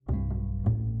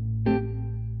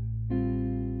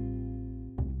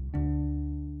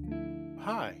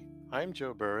Hi, I'm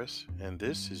Joe Burris, and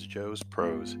this is Joe's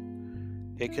Prose,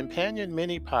 a companion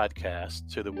mini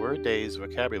podcast to the Word Days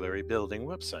vocabulary building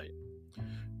website.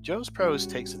 Joe's Prose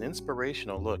takes an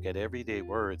inspirational look at everyday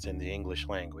words in the English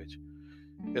language.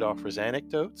 It offers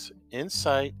anecdotes,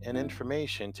 insight, and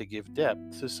information to give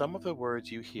depth to some of the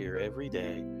words you hear every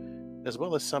day, as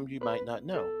well as some you might not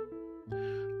know.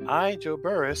 I, Joe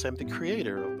Burris, am the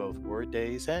creator of both Word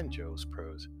Days and Joe's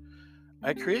Prose.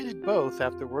 I created both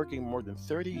after working more than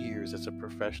 30 years as a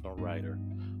professional writer,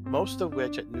 most of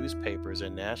which at newspapers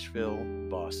in Nashville,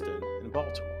 Boston, and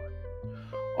Baltimore.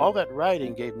 All that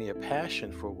writing gave me a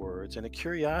passion for words and a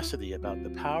curiosity about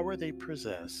the power they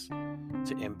possess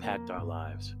to impact our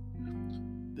lives.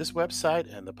 This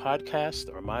website and the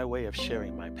podcast are my way of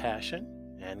sharing my passion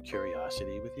and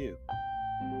curiosity with you.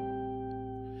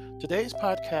 Today's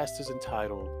podcast is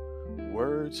entitled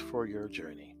Words for Your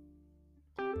Journey.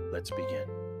 Let's begin.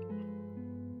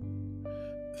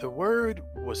 The word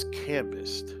was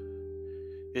cambist.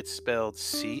 It's spelled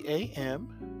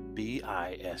C-A-M-B-I-S-T.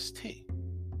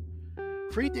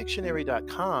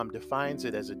 FreeDictionary.com defines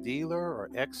it as a dealer or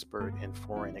expert in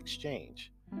foreign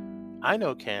exchange. I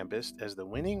know cambist as the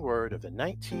winning word of the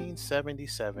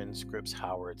 1977 Scripps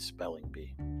Howard Spelling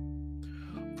Bee.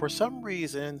 For some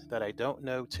reason that I don't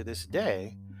know to this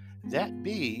day, that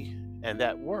bee and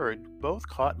that word both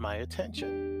caught my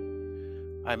attention.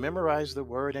 I memorized the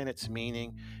word and its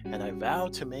meaning, and I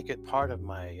vowed to make it part of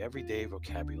my everyday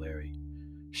vocabulary,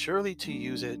 surely to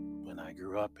use it when I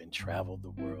grew up and traveled the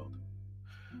world.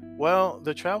 Well,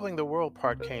 the traveling the world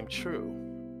part came true.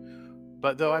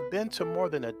 But though I've been to more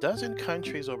than a dozen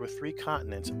countries over 3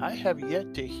 continents, I have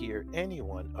yet to hear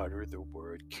anyone utter the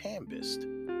word cambist.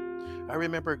 I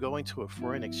remember going to a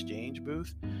foreign exchange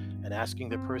booth and asking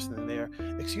the person in there,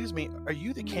 "Excuse me, are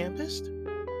you the cambist?"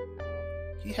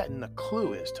 He hadn't a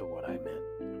clue as to what I meant.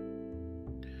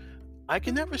 I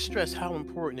can never stress how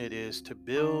important it is to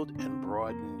build and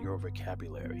broaden your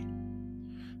vocabulary.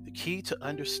 The key to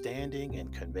understanding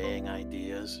and conveying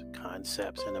ideas,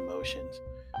 concepts, and emotions,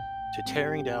 to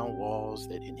tearing down walls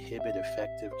that inhibit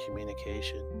effective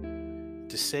communication,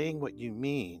 to saying what you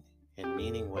mean and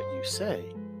meaning what you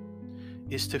say,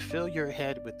 is to fill your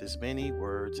head with as many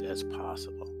words as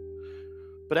possible.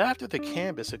 But after the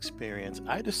Canvas experience,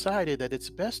 I decided that it's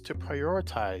best to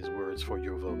prioritize words for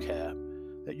your vocab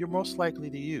that you're most likely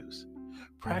to use.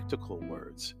 Practical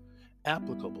words,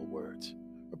 applicable words.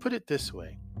 Or put it this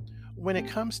way, when it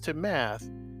comes to math,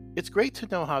 it's great to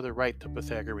know how to write the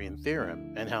Pythagorean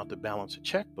theorem and how to balance a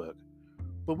checkbook,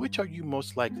 but which are you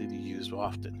most likely to use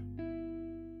often?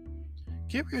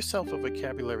 Give yourself a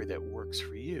vocabulary that works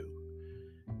for you.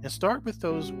 And start with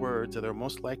those words that are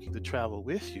most likely to travel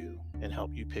with you and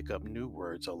help you pick up new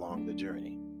words along the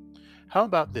journey. How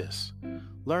about this?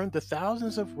 Learn the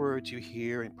thousands of words you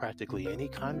hear in practically any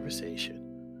conversation.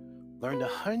 Learn the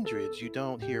hundreds you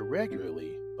don't hear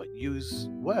regularly, but use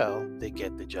well, they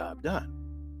get the job done.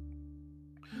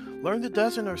 Learn the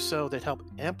dozen or so that help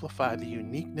amplify the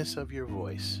uniqueness of your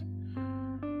voice.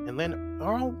 And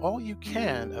learn all you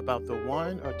can about the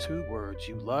 1 or 2 words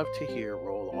you love to hear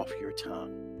roll off your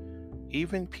tongue.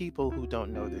 Even people who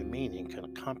don't know their meaning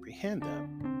can comprehend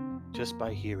them just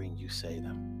by hearing you say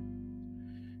them.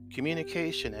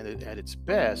 Communication at its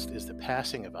best is the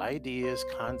passing of ideas,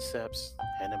 concepts,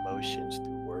 and emotions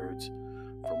through words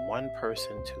from one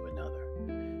person to another.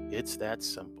 It's that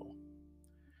simple.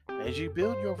 As you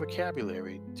build your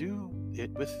vocabulary, do it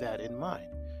with that in mind.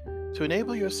 To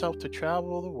enable yourself to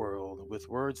travel the world with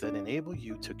words that enable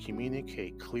you to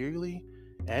communicate clearly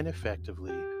and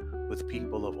effectively with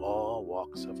people of all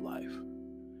walks of life,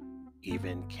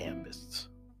 even cambists.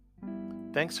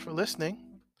 Thanks for listening.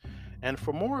 And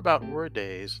for more about Word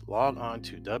Days, log on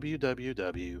to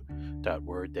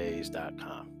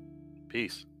www.worddays.com.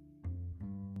 Peace.